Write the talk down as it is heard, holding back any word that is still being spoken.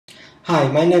Hi,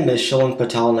 my name is Shilan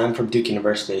Patel and I'm from Duke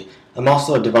University. I'm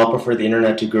also a developer for the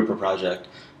Internet to Grouper project.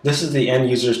 This is the end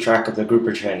users track of the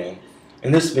Grouper training.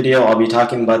 In this video, I'll be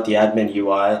talking about the admin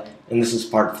UI, and this is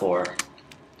part 4.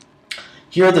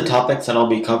 Here are the topics that I'll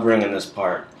be covering in this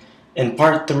part. In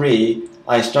part 3,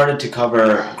 I started to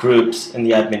cover groups in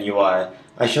the admin UI.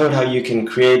 I showed how you can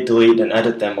create, delete, and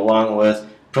edit them along with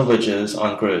privileges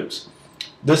on groups.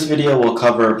 This video will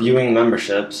cover viewing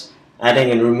memberships,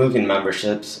 adding and removing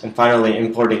memberships, and finally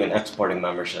importing and exporting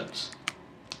memberships.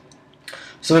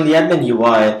 So in the admin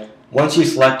UI, once you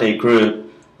select a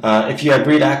group, if you have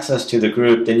read access to the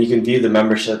group, then you can view the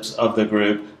memberships of the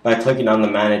group by clicking on the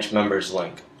Manage Members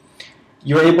link.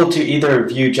 You're able to either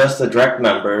view just the direct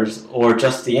members, or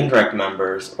just the indirect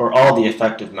members, or all the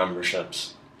effective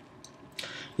memberships.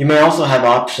 You may also have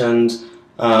options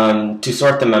to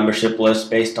sort the membership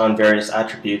list based on various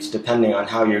attributes depending on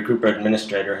how your group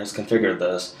administrator has configured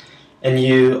this. And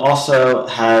you also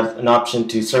have an option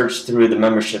to search through the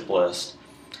membership list.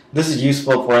 This is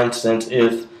useful, for instance,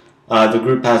 if the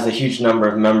group has a huge number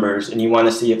of members and you want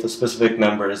to see if a specific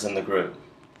member is in the group.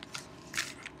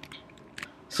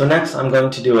 So next I'm going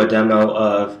to do a demo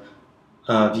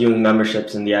of viewing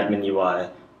memberships in the admin UI.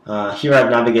 Here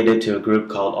I've navigated to a group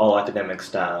called All Academic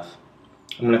Staff.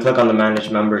 I'm going to click on the Manage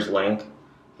Members link.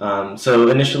 So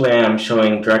initially I'm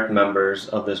showing direct members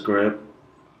of this group,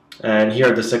 and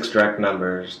here are the 6 direct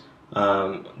members.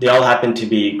 They all happen to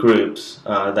be groups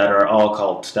that are all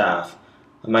called staff.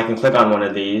 I can click on one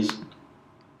of these,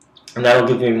 and that will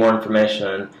give me more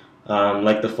information,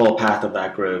 like the full path of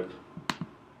that group.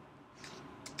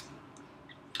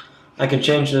 I can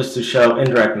change this to show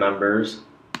indirect members.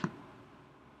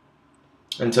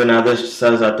 And so now this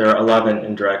says that there are 11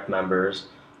 indirect members.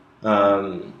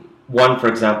 One, for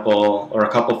example, or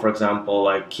a couple, for example,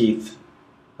 like Keith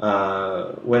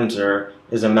Windsor,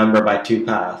 is a member by 2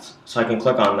 paths. So I can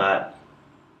click on that.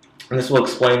 And this will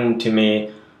explain to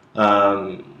me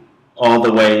all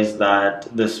the ways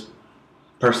that this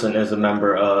person is a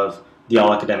member of the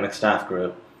All Academic Staff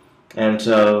group. And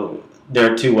so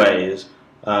there are 2 ways.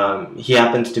 He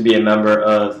happens to be a member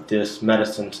of this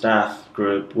medicine staff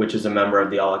group, which is a member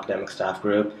of the All Academic Staff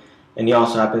group, and he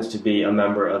also happens to be a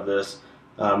member of this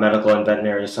medical and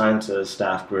veterinary sciences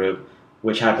staff group,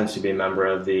 which happens to be a member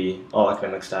of the All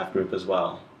Academic Staff group as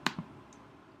well.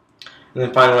 And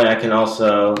then finally, I can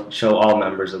also show all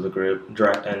members of the group,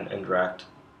 direct and indirect.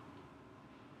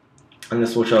 And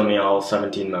this will show me all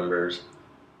 17 members.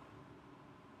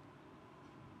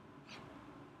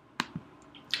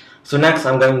 So next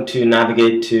I'm going to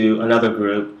navigate to another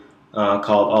group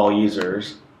called All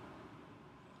Users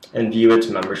and view its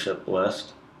membership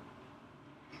list.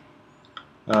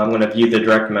 I'm going to view the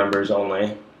direct members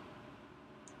only.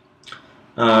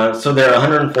 So there are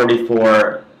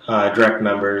 144 direct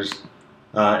members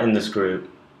in this group.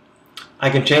 I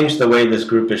can change the way this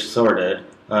group is sorted.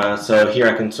 So here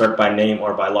I can sort by name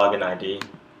or by login ID.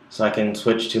 So I can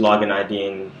switch to login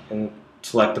ID and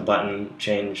select the button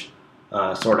Change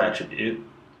Sort Attribute.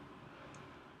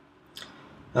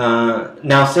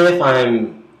 Now say if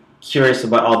I'm curious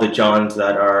about all the Johns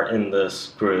that are in this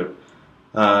group.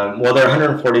 Well, there are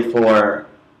 144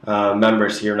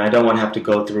 members here, and I don't want to have to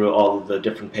go through all of the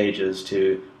different pages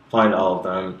to find all of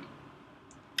them.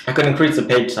 I could increase the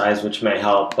page size, which may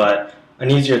help, but an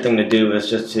easier thing to do is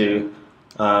just to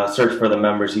search for the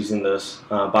members using this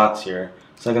box here.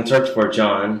 So I can search for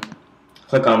John,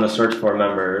 click on the Search for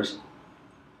Members,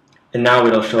 and now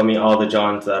it'll show me all the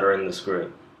Johns that are in this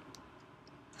group.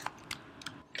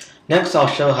 Next, I'll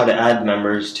show how to add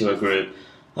members to a group.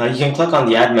 You can click on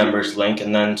the Add Members link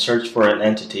and then search for an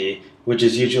entity, which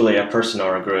is usually a person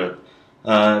or a group.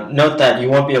 Note that you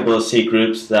won't be able to see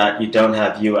groups that you don't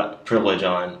have view privilege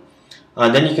on.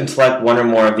 Then you can select one or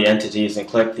more of the entities and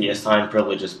click the Assign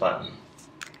Privileges button.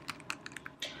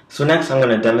 So next I'm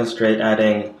going to demonstrate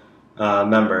adding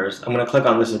members. I'm going to click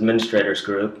on this Administrators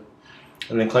group,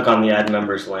 and then click on the Add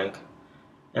Members link.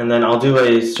 And then I'll do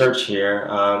a search here.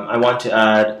 I want to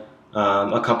add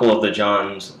a couple of the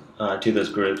Johns to this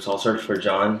group, so I'll search for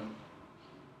John.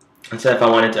 And say if I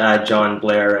wanted to add John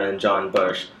Blair and John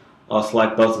Bush, I'll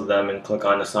select both of them and click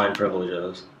on Assign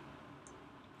Privileges.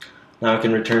 Now I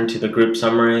can return to the group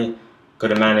summary, go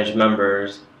to Manage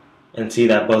Members, and see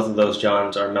that both of those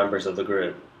Johns are members of the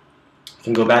group. I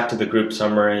can go back to the group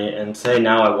summary and say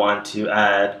now I want to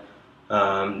add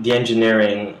the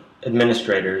Engineering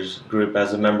Administrators group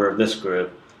as a member of this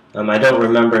group. I don't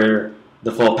remember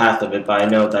the full path of it, but I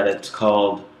know that it's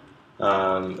called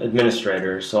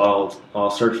Administrator, so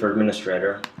I'll search for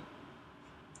Administrator.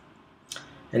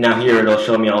 And now here it'll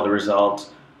show me all the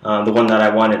results. The one that I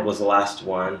wanted was the last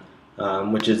one.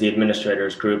 which is the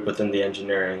administrators group within the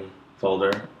engineering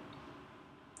folder.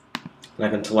 And I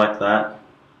can select that.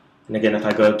 And again, if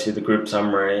I go to the group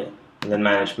summary and then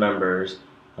manage members,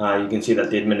 you can see that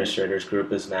the administrators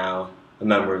group is now a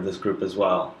member of this group as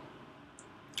well.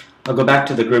 I'll go back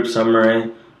to the group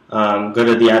summary, go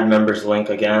to the add members link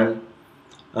again.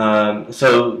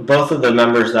 So both of the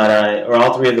members that or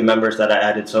all three of the members that I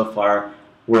added so far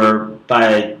were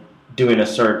by doing a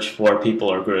search for people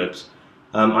or groups.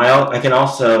 I can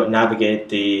also navigate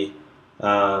the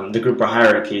group or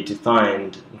hierarchy to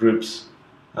find groups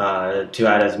to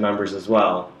add as members as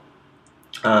well.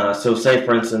 So say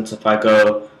for instance if I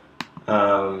go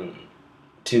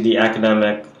to the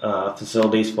academic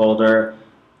facilities folder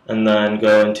and then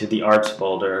go into the arts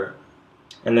folder,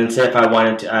 and then say if I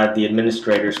wanted to add the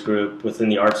administrators group within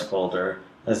the arts folder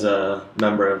as a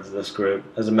member of this group,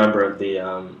 as a member of the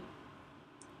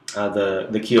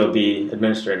QOB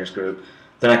administrators group,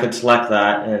 then I could select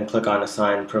that and click on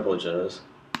assign privileges.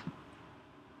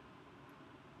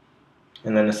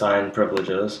 And then assign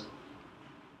privileges.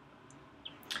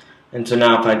 And so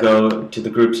now if I go to the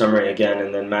group summary again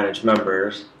and then manage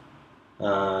members,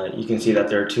 you can see that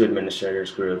there are two administrators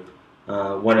group.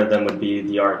 One of them would be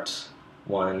the arts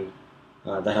one,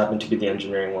 that happened to be the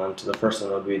engineering one, so the first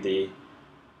one would be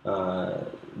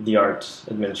the arts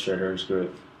administrators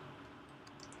group.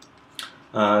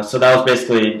 So that was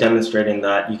basically demonstrating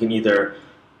that you can either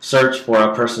search for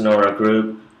a person or a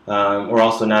group, or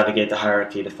also navigate the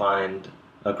hierarchy to find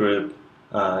a group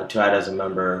to add as a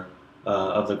member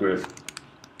of the group.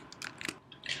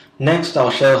 Next, I'll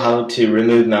show how to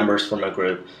remove members from a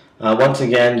group. Once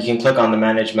again, you can click on the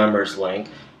Manage Members link.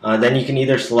 Then you can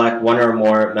either select one or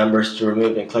more members to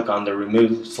remove and click on the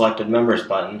Remove Selected Members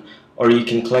button, or you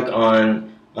can click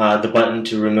on the button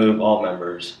to remove all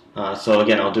members. So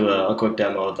again, I'll do a quick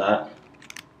demo of that.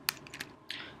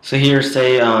 So here,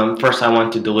 say first I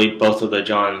want to delete both of the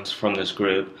Johns from this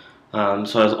group.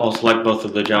 So I'll select both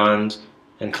of the Johns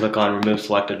and click on Remove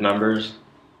Selected Members,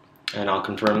 and I'll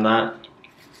confirm that.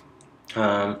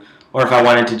 Or if I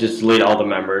wanted to just delete all the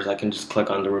members, I can just click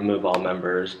on the Remove All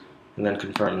Members and then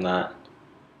confirm that.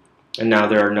 And now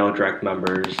there are no direct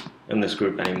members in this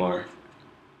group anymore.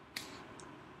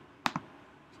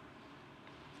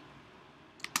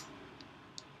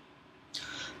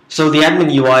 So the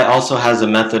admin UI also has a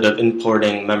method of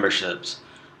importing memberships.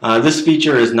 This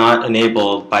feature is not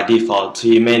enabled by default, so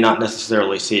you may not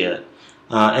necessarily see it.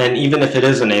 And even if it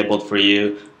is enabled for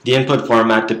you, the input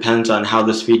format depends on how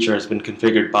this feature has been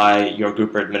configured by your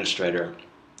group or administrator.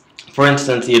 For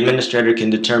instance, the administrator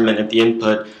can determine if the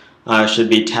input should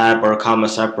be tab or comma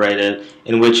separated,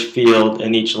 in which field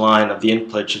in each line of the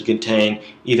input should contain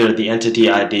either the entity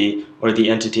ID or the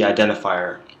entity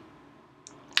identifier.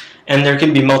 And there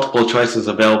can be multiple choices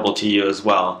available to you as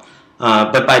well.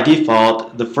 But by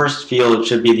default, the first field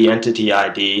should be the entity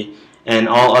ID, and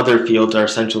all other fields are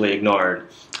essentially ignored.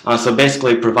 So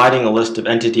basically, providing a list of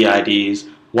entity IDs,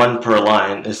 one per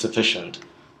line, is sufficient.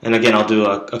 And again, I'll do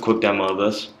a quick demo of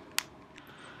this.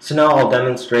 So now I'll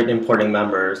demonstrate importing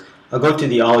members. I'll go to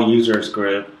the All Users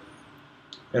group,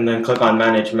 and then click on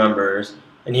Manage Members.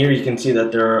 And here you can see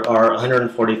that there are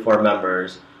 144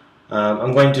 members.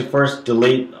 I'm going to first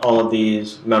delete all of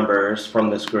these members from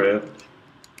this group.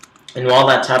 And while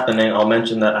that's happening, I'll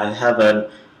mention that I have a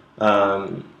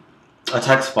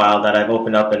text file that I've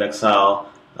opened up in Excel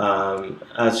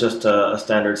as just a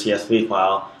standard CSV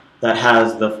file that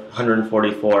has the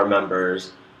 144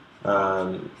 members.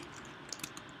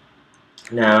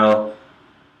 Now,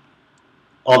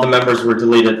 all the members were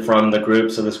deleted from the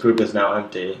group, so this group is now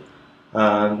empty.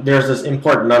 There's this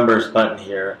Import Members button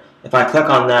here. If I click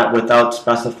on that without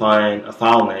specifying a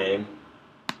file name,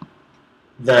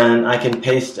 then I can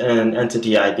paste in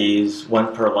entity IDs,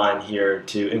 one per line here,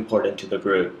 to import into the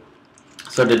group.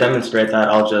 So to demonstrate that,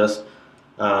 I'll just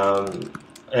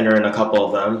enter in a couple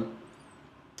of them,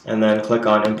 and then click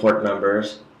on Import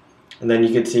Members. And then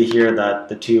you can see here that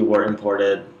the two were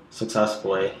imported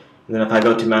successfully. And then if I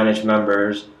go to Manage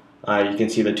Members, you can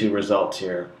see the two results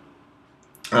here.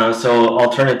 So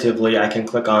alternatively, I can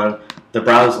click on the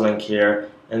Browse link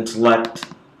here and select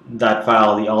that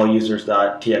file, the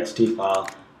allusers.txt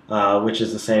file, which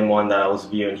is the same one that I was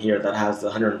viewing here that has the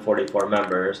 144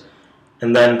 members,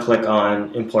 and then click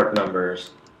on Import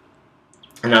Members.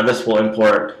 And now this will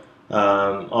import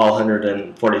all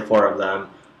 144 of them.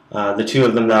 The two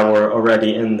of them that were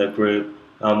already in the group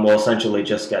will essentially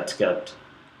just get skipped.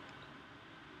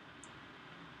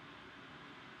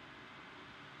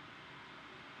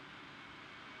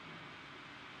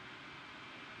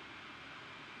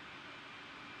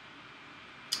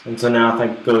 And so now if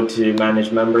I go to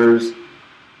Manage Members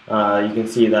you can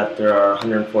see that there are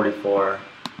 144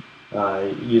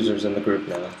 users in the group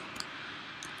now.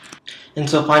 And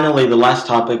so finally, the last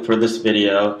topic for this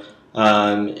video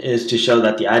is to show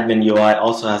that the admin UI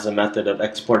also has a method of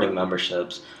exporting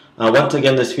memberships. Once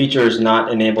again, this feature is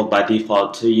not enabled by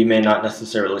default, so you may not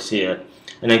necessarily see it.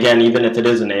 And again, even if it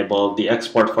is enabled, the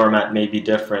export format may be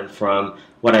different from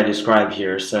what I describe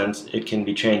here, since it can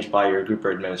be changed by your group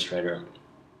administrator.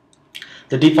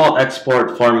 The default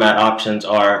export format options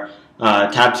are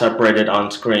tab separated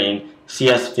on screen,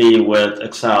 CSV with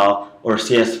Excel, or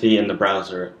CSV in the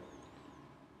browser.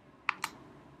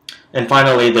 And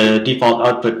finally, the default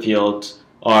output fields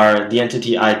are the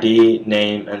entity ID,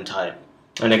 name, and type.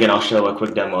 And again, I'll show a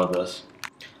quick demo of this.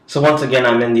 So once again,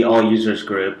 I'm in the All Users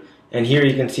group, and here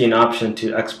you can see an option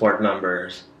to export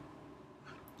members.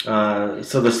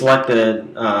 So the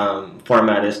selected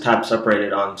format is tab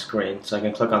separated on screen. So I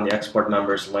can click on the Export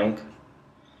Members link,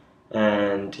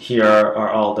 and here are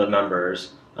all the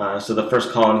members. So the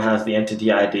first column has the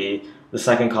entity ID, the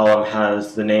second column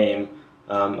has the name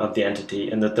of the entity,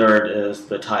 and the third is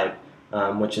the type,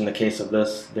 which in the case of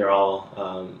this, they're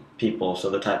all people, so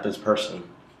the type is person.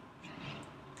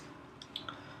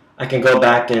 I can go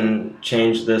back and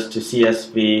change this to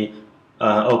CSV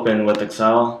open with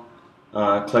Excel,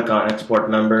 click on Export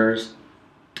Members,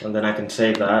 and then I can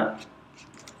save that.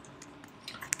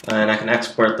 And I can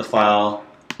export the file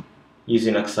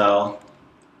using Excel,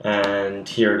 and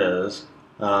here it is.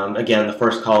 Again, the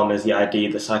first column is the ID,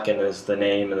 the second is the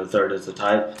name, and the third is the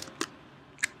type.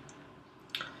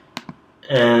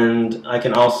 And I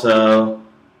can also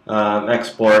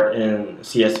export in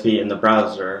CSV in the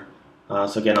browser.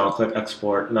 So again, I'll click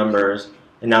Export Members,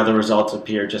 and now the results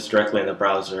appear just directly in the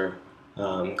browser,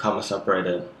 comma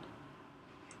separated.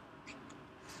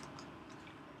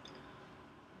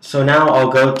 So now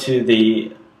I'll go to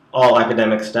the All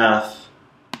Academic Staff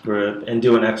group and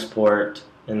do an export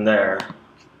in there.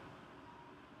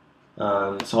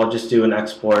 So I'll just do an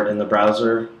export in the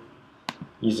browser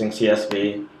using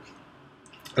CSV.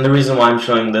 And the reason why I'm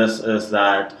showing this is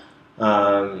that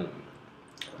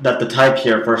that the type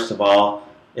here, first of all,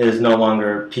 is no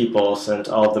longer people, since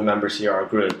all of the members here are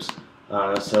groups.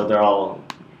 So they're all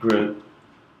group.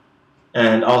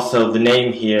 And also the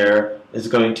name here is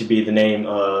going to be the name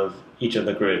of each of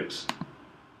the groups.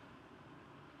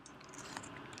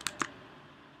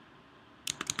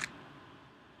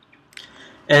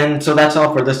 And so that's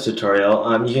all for this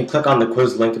tutorial. You can click on the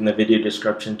quiz link in the video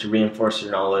description to reinforce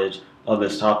your knowledge of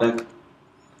this topic.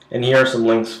 And here are some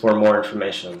links for more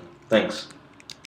information. Thanks.